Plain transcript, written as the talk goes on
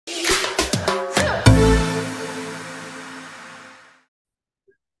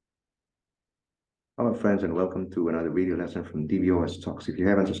Hello friends, and welcome to another video lesson from DBOS Talks. If you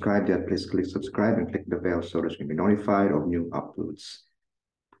haven't subscribed yet, please click subscribe and click the bell so that you can be notified of new uploads.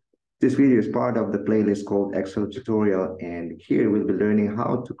 This video is part of the playlist called Excel tutorial, and here we'll be learning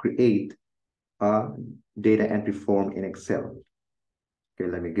how to create a data entry form in Excel.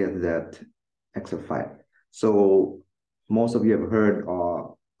 Okay, let me get that Excel file. So most of you have heard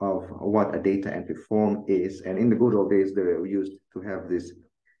of what a data entry form is, and in the good old days, they were used to have this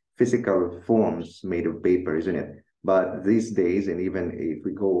physical forms made of paper, isn't it? But these days, and even if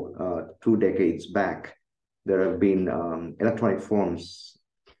we go 2 decades back, there have been electronic forms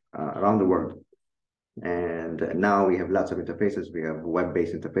around the world. And now we have lots of interfaces. We have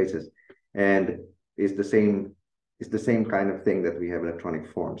web-based interfaces, and it's the same kind of thing that we have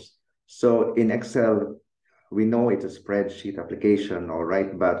electronic forms. So in Excel, we know it's a spreadsheet application, all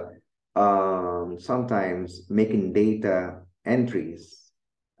right, but sometimes making data entries,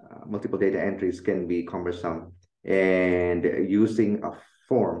 multiple data entries can be cumbersome, and using a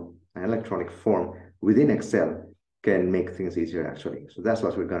form, an electronic form within Excel can make things easier actually. So that's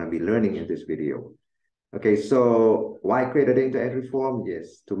what we're going to be learning in this video. Okay, so why create a data entry form?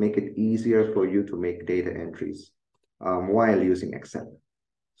 Yes, to make it easier for you to make data entries while using Excel.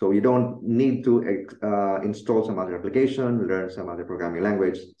 So you don't need to install some other application, learn some other programming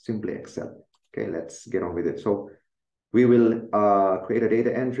language, simply Excel. Okay, let's get on with it. So we will create a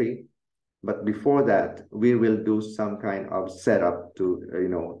data entry, but before that, we will do some kind of setup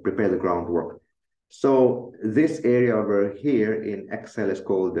to prepare the groundwork. So this area over here in Excel is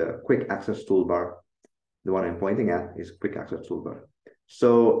called the Quick Access Toolbar. The one I'm pointing at is Quick Access Toolbar.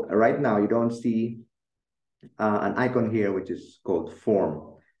 So right now, you don't see an icon here, which is called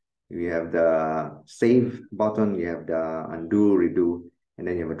Form. You have the Save button, you have the Undo, Redo, and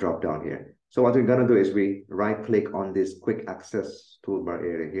then you have a drop down here. So what we're going to do is we right-click on this Quick Access Toolbar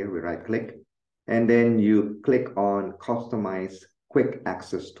area here. We right-click, and then you click on Customize Quick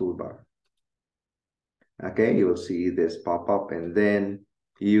Access Toolbar. Okay, you will see this pop up, and then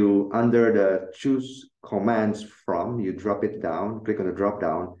you, under the Choose Commands From, you drop it down, click on the drop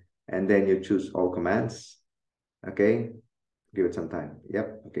down, and then you choose All Commands. Okay, give it some time.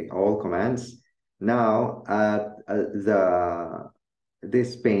 Yep, okay, All Commands. Now,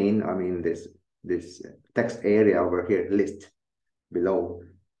 this pane, I mean this text area over here, list below,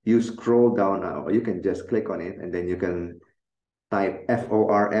 you scroll down now, or you can just click on it, and then you can type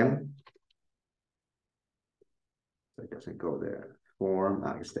FORM. So it doesn't go there. Form,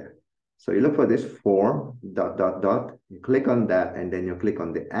 it's there. So you look for this form, ... You click on that, and then you click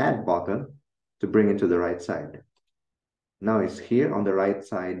on the add button to bring it to the right side. Now it's here on the right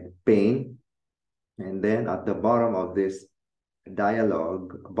side pane, and then at the bottom of this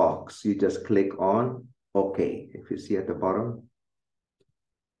dialog box, you just click on OK. If you see at the bottom,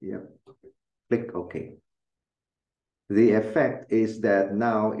 yep, click OK. The effect is that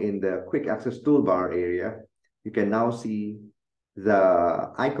now in the Quick Access Toolbar area, you can now see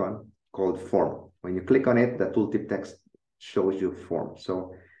the icon called Form. When you click on it, the tooltip text shows you Form.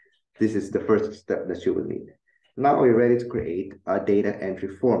 So this is the first step that you will need. Now we're ready to create a data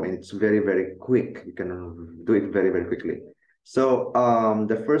entry form, and it's very, very quick. You can do it very, very quickly. So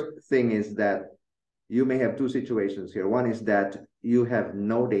the first thing is that you may have two situations here. One is that you have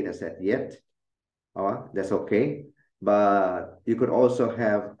no data set yet. That's okay. But you could also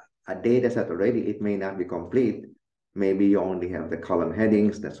have a data set already. It may not be complete. Maybe you only have the column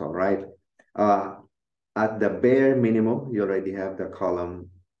headings. That's all right. At the bare minimum, you already have the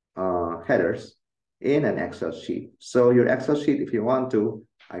column headers in an Excel sheet. So your Excel sheet, if you want to,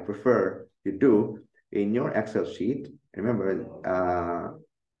 I prefer you do, in your Excel sheet, remember,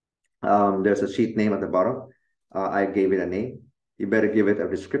 there's a sheet name at the bottom. I gave it a name. You better give it a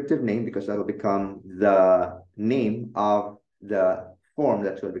descriptive name, because that'll become the name of the form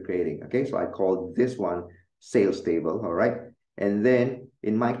that you'll be creating. Okay, so I called this one sales table, all right? And then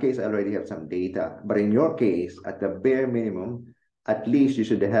in my case, I already have some data. But in your case, at the bare minimum, at least you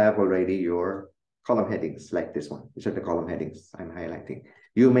should have already your column headings like this one. These are the column headings I'm highlighting.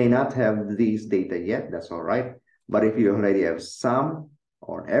 You may not have these data yet, that's all right. But if you already have some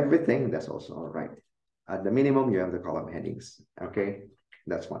or everything, that's also all right. At the minimum, you have the column headings, okay?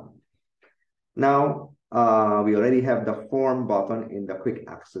 That's one. Now, we already have the form button in the Quick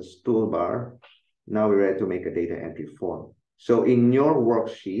Access Toolbar. Now we're ready to make a data entry form. So in your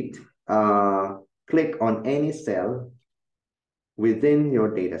worksheet, click on any cell within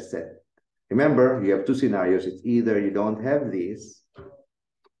your data set. Remember, you have two scenarios. It's either you don't have these,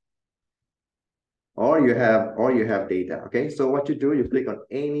 or you have data. Okay, so what you do, you click on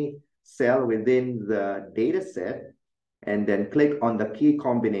any cell within the data set, and then click on the key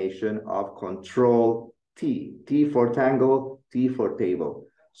combination of Control T, T for tangle, T for table.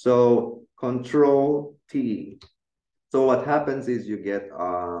 So Control T. So what happens is you get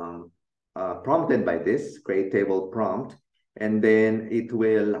prompted by this create table prompt, and then it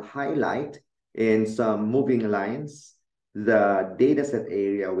will highlight in some moving lines the dataset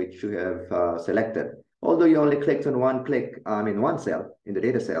area which you have selected. Although you only clicked on one cell in the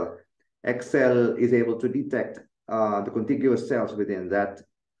data cell, Excel is able to detect the contiguous cells within that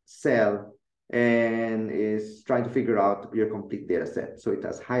cell and is trying to figure out your complete data set. So it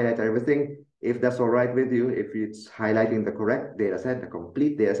has highlighted everything. If that's all right with you, if it's highlighting the correct data set, the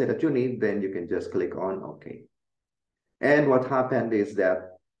complete data set that you need, then you can just click on OK. And what happened is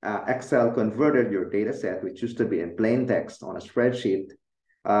that Excel converted your data set, which used to be in plain text on a spreadsheet,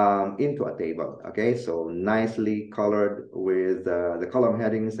 into a table. Okay, so nicely colored with the column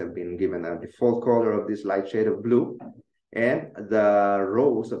headings have been given a default color of this light shade of blue, and the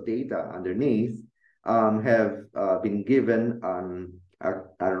rows of data underneath have been given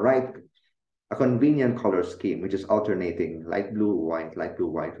a convenient color scheme, which is alternating light blue,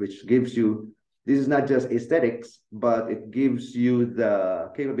 white, which gives you, this is not just aesthetics, but it gives you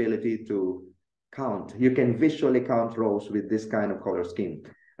the capability to count. You can visually count rows with this kind of color scheme.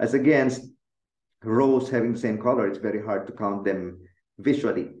 As against rows having the same color, it's very hard to count them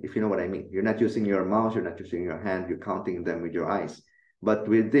visually, if you know what I mean. You're not using your mouse, you're not using your hand, you're counting them with your eyes. But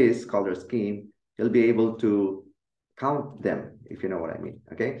with this color scheme, you'll be able to count them, if you know what I mean.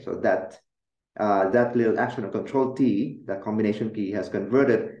 Okay, so that little action of Control T, that combination key, has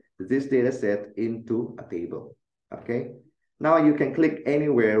converted this data set into a table. Okay, now you can click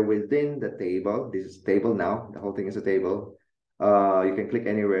anywhere within the table. This is table now, the whole thing is a table. You can click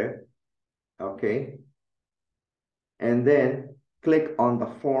anywhere. Okay, and then click on the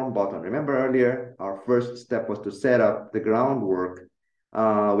form button. Remember earlier, our first step was to set up the groundwork,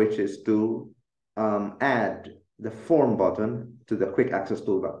 which is to add the form button to the quick access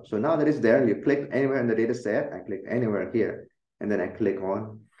toolbar. So now that it's there, you click anywhere in the data set. I click anywhere here, and then I click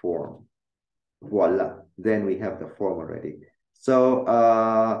on form. Voila, then we have the form already.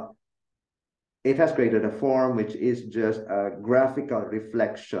 So it has created a form which is just a graphical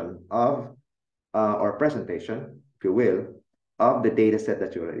reflection of or presentation, if you will, of the data set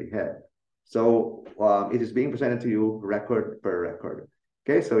that you already have. So it is being presented to you record per record.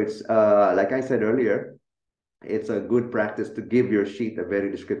 Okay, so it's like I said earlier, it's a good practice to give your sheet a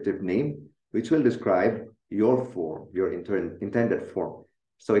very descriptive name, which will describe your form, your intended form.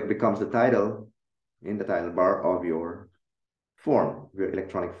 So it becomes the title in the title bar of your form, your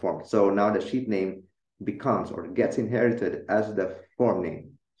electronic form. So now the sheet name becomes or gets inherited as the form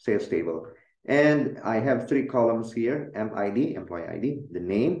name, sales table. And I have 3 columns here: MID, employee ID, the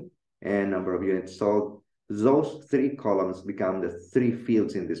name, and number of units sold. Those 3 columns become the 3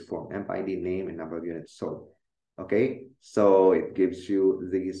 fields in this form: MID, name, and number of units sold. Okay, so it gives you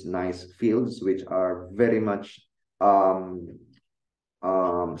these nice fields, which are very much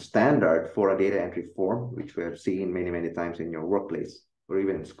standard for a data entry form, which we have seen many times in your workplace or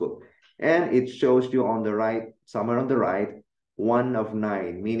even in school. And it shows you on the right, somewhere on the right, 1 of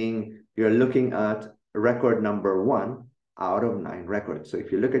 9, meaning you're looking at record number 1 out of 9 records. So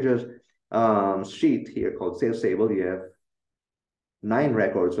if you look at your sheet here called sales table, you have 9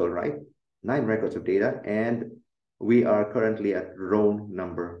 records, all right, 9 records of data, and we are currently at row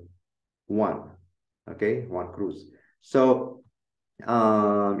number 1. Okay, 1 cruise. So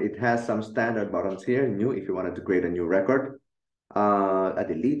it has some standard buttons here: new if you wanted to create a new record, a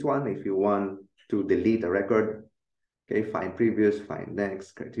delete one if you want to delete a record. Okay, find previous, find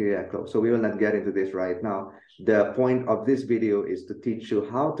next, criteria, close. So we will not get into this right now. The point of this video is to teach you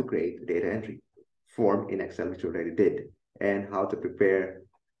how to create a data entry form in Excel, which we already did, and how to prepare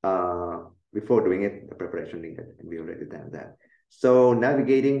before doing it, the preparation needed, and we already done that. So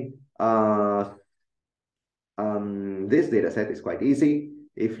navigating this data set is quite easy.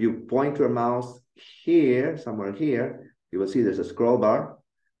 If you point your mouse here, somewhere here, you will see there's a scroll bar.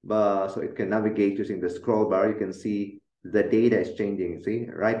 So it can navigate using the scroll bar. You can see the data is changing. See,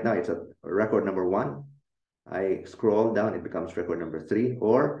 right now it's a record number 1. I scroll down, it becomes record number 3.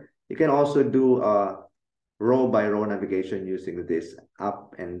 Or you can also do row by row navigation using this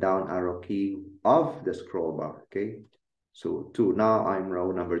up and down arrow key of the scroll bar. Okay, so 2. Now I'm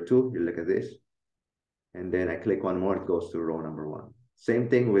row number 2. You look at this, and then I click one more, it goes to row number 1. Same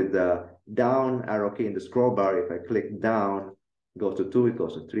thing with the down arrow key in the scroll bar. If I click down, it goes to 2, it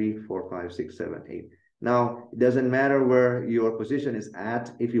goes to 3, 4, 5, 6, 7, 8. Now, it doesn't matter where your position is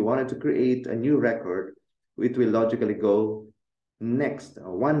at. If you wanted to create a new record, it will logically go Next,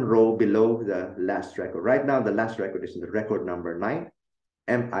 one row below the last record. Right now, the last record is the record number 9,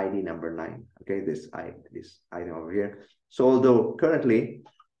 MID number 9. Okay, this item over here. So although currently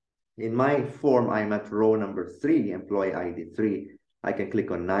in my form, I'm at row number 3, employee ID 3, I can click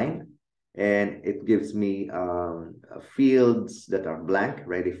on 9, and it gives me fields that are blank,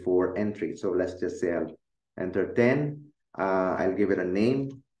 ready for entry. So let's just say I'll enter 10. I'll give it a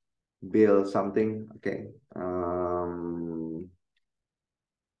name, Bill something. Okay.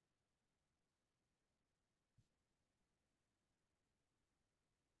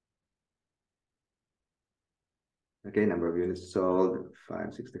 Okay, number of units sold,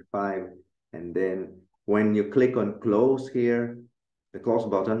 565. And then when you click on close here, the close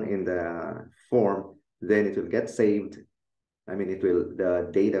button in the form, then it will get saved. I mean, the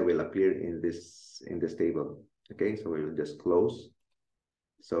data will appear in this table. Okay, so we will just close.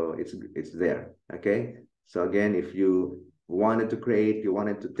 So it's there. Okay. So again, if you wanted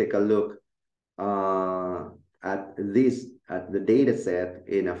to take a look at the data set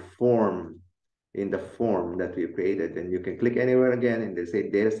in the form that we created, then you can click anywhere again and they say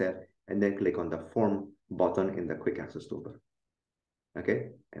data set, and then click on the form button in the quick access toolbar. Okay,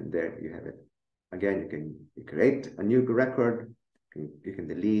 and there you have it. Again, you create a new record, you can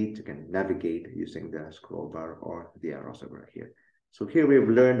delete, you can navigate using the scroll bar or the arrows over here. So here we've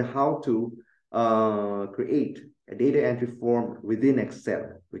learned how to create a data entry form within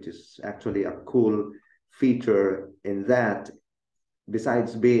Excel, which is actually a cool feature in that,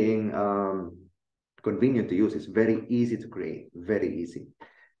 besides being convenient to use, it's very easy to create, very easy.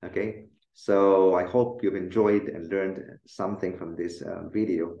 Okay, so I hope you've enjoyed and learned something from this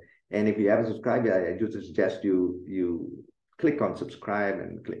video. And if you haven't subscribed yet, I do suggest you click on subscribe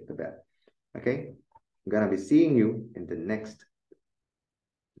and click the bell. Okay, I'm gonna be seeing you in the next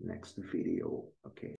video. Okay.